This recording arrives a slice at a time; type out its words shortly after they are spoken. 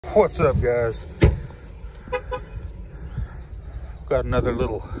What's up, guys? Got another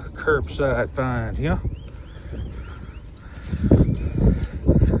little curbside find here.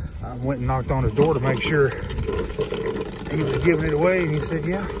 I went and knocked on his door to make sure he was giving it away, and he said,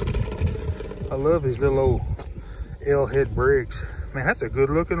 yeah. I love these little old L-head Briggs. Man, that's a good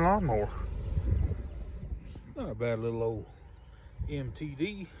looking lawnmower. Not a bad little old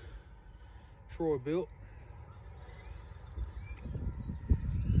MTD, TROYBILT.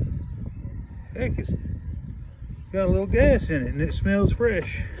 Heck, it's got a little gas in it and it smells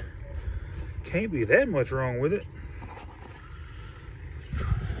fresh. Can't be that much wrong with it.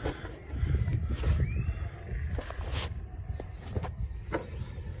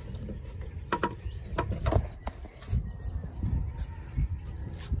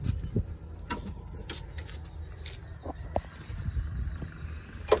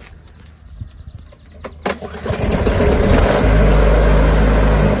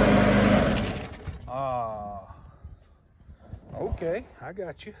 Okay, I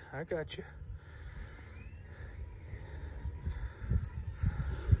got you.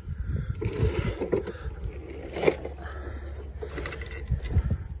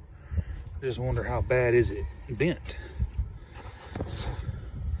 Just wonder how bad is it bent.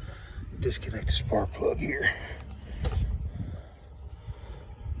 Disconnect the spark plug here.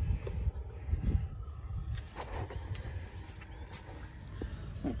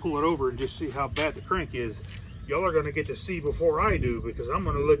 I'm gonna pull it over and just see how bad the crank is. Y'all are gonna get to see before I do, because I'm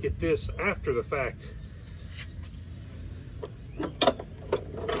gonna look at this after the fact.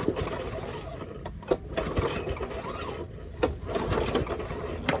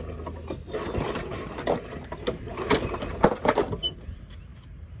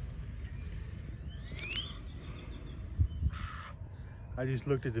 I just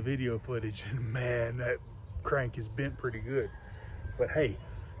looked at the video footage and man, that crank is bent pretty good. But hey,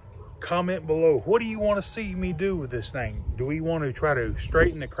 comment below, what do you want to see me do with this thing? Do we want to try to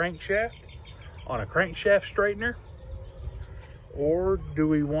straighten the crankshaft on a crankshaft straightener? Or do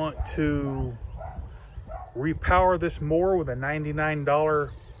we want to repower this mower with a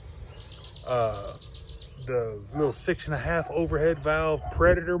 $99, the little 6.5 overhead valve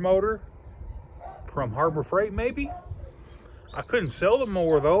Predator motor from Harbor Freight maybe? I couldn't sell the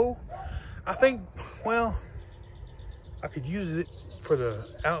mower though. I think, well, I could use it for the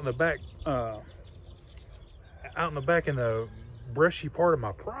out in the back in the brushy part of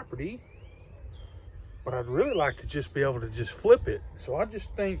my property, but I'd really like to just be able to just flip it. So I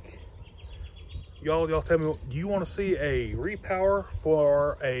just think y'all tell me, do you want to see a repower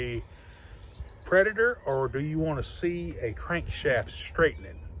for a Predator, or do you want to see a crankshaft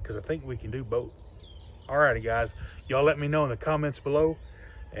straightening? Because I think we can do both. Alrighty guys, y'all let me know in the comments below,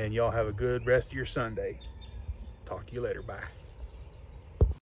 and y'all have a good rest of your Sunday. Talk to you later. Bye.